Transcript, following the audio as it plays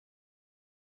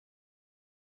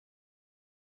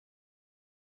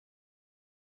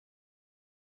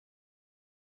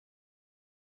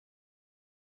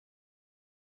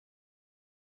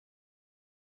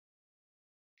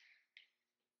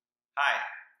Hi,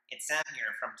 it's Sam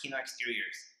here from Kino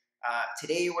Exteriors.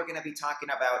 Today we're going to be talking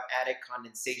about attic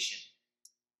condensation.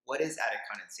 What is attic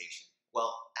condensation?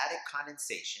 Well, attic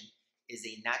condensation is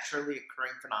a naturally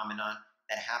occurring phenomenon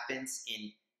that happens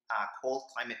in cold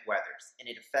climate weathers, and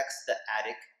it affects the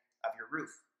attic of your roof.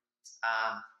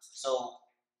 So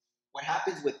what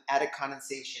happens with attic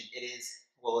condensation,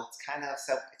 it's kind of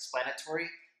self-explanatory.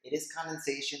 It is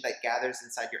condensation that gathers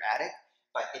inside your attic,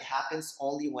 but it happens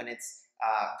only when it's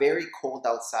very cold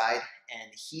outside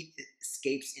and heat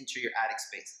escapes into your attic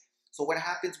space. So what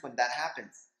happens when that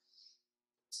happens?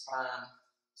 Um,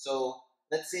 so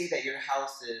let's say that your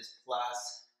house is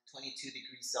plus 22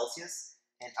 degrees Celsius,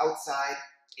 and outside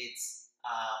it's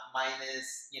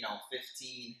minus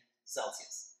 15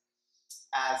 Celsius.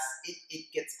 As it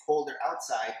gets colder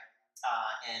outside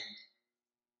and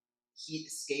heat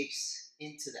escapes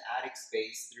into the attic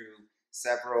space through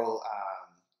several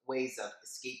ways of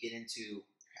escaping into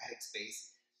attic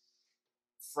space,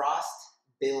 frost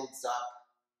builds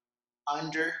up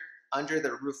under under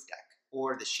the roof deck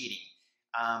or the sheeting.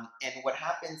 And what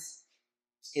happens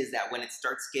is that when it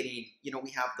starts getting,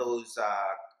 we have those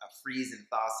freeze and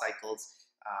thaw cycles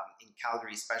in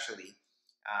Calgary, especially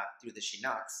through the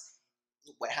Chinooks.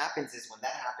 What happens is when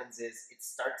that happens is it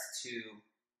starts to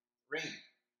rain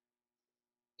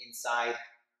inside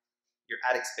your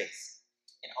attic space,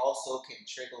 and also can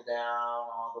trickle down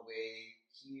all the way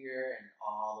here and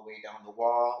all the way down the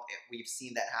wall. We've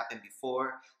seen that happen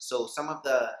before. So some of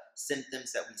the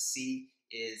symptoms that we see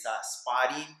is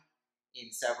spotting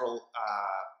in several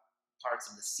parts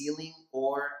of the ceiling,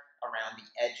 or around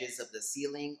the edges of the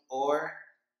ceiling, or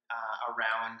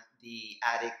around the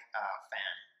attic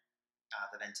fan,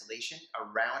 the ventilation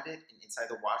around it and inside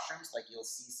the washrooms. Like, you'll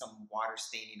see some water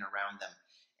staining around them,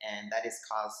 and that is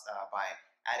caused by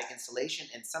attic insulation.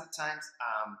 And sometimes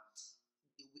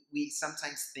we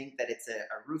sometimes think that it's a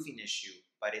roofing issue,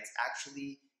 but it's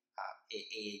actually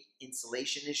a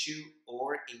insulation issue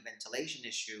or a ventilation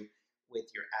issue with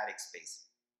your attic space.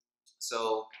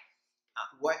 So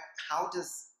what how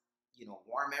does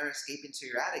warm air escape into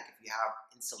your attic if you have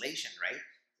insulation, right?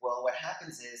 Well, what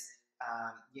happens is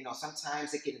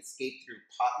sometimes it can escape through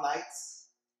pot lights.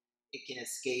 It can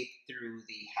escape through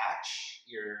the hatch,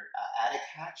 your attic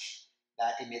hatch,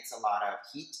 that emits a lot of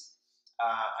heat.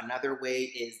 Another way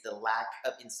is the lack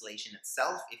of insulation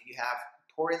itself. If you have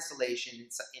poor insulation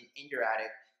in your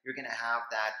attic, you're going to have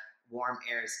that warm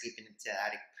air escaping into the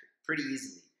attic pretty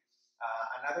easily.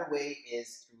 Another way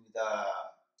is through the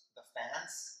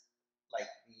fans, like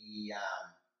the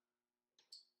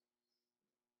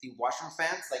washroom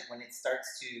fans. Like, when it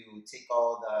starts to take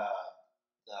all the,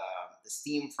 the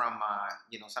steam from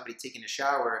somebody taking a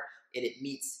shower, it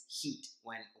emits heat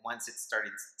once it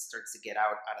starts to get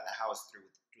out of the house through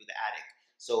the attic.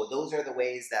 So those are the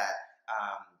ways that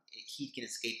heat can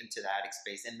escape into the attic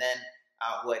space. And then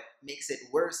what makes it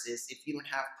worse is if you don't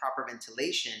have proper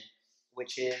ventilation,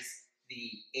 which is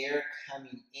the air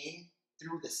coming in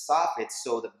through the soffit.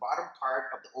 So the bottom part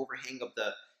of the overhang of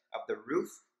the roof,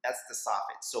 that's the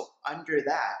soffit. So under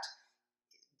that,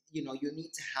 you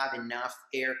need to have enough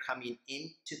air coming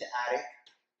into the attic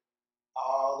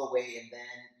all the way, and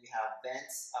then you have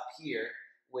vents up here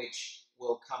which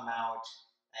will come out,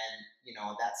 and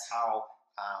that's how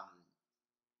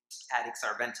attics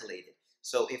are ventilated.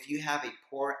 So if you have a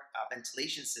poor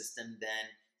ventilation system, then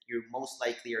you're most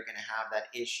likely are going to have that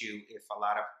issue if a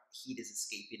lot of heat is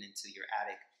escaping into your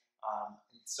attic.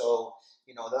 So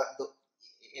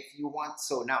if you want,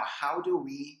 so now how do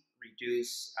we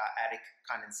reduce attic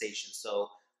condensation? So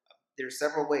there's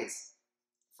several ways.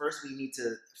 First, we need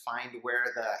to find where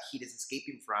the heat is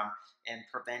escaping from and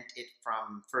prevent it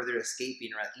from further escaping,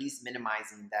 or at least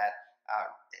minimizing that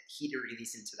heat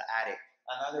release into the attic.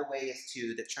 Another way is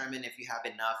to determine if you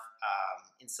have enough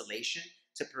insulation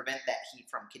to prevent that heat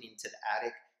from getting into the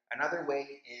attic. Another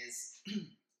way is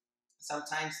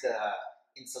sometimes the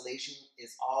insulation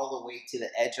is all the way to the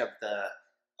edge of the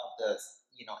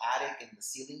attic and the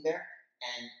ceiling there,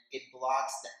 and it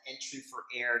blocks the entry for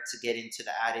air to get into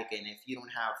the attic. And if you don't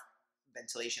have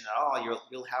ventilation at all,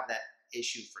 you'll have that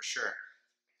issue for sure.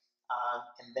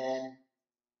 And then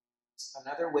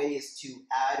another way is to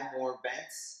add more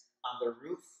vents on the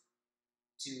roof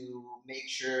to make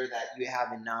sure that you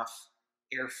have enough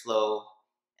airflow.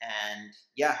 And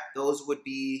yeah, those would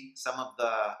be some of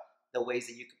the ways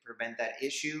that you could prevent that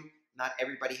issue. Not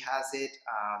everybody has it.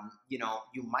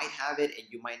 You might have it and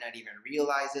you might not even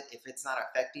realize it. If it's not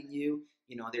affecting you,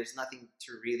 there's nothing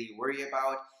to really worry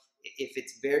about. If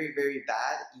it's very, very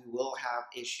bad, you will have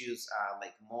issues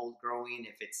like mold growing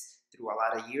if it's through a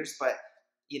lot of years. But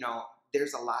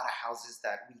there's a lot of houses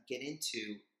that we get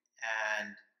into,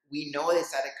 and we know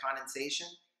it's attic condensation,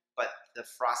 but the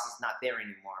frost is not there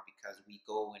anymore because we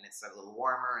go when it's a little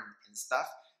warmer and stuff.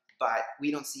 But we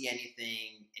don't see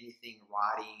anything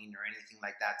rotting or anything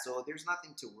like that. So there's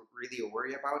nothing to really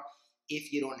worry about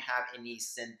if you don't have any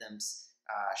symptoms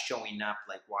showing up,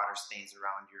 like water stains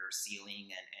around your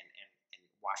ceiling and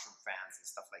washroom fans and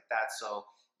stuff like that. So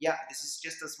yeah, this is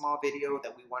just a small video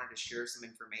that we wanted to share some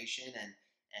information.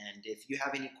 And if you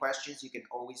have any questions, you can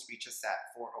always reach us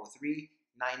at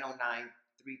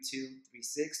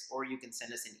 403-909-3236, or you can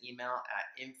send us an email at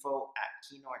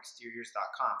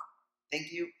info@kinoexteriors.com.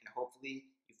 Thank you, and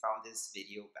hopefully you found this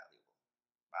video valuable.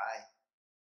 Bye.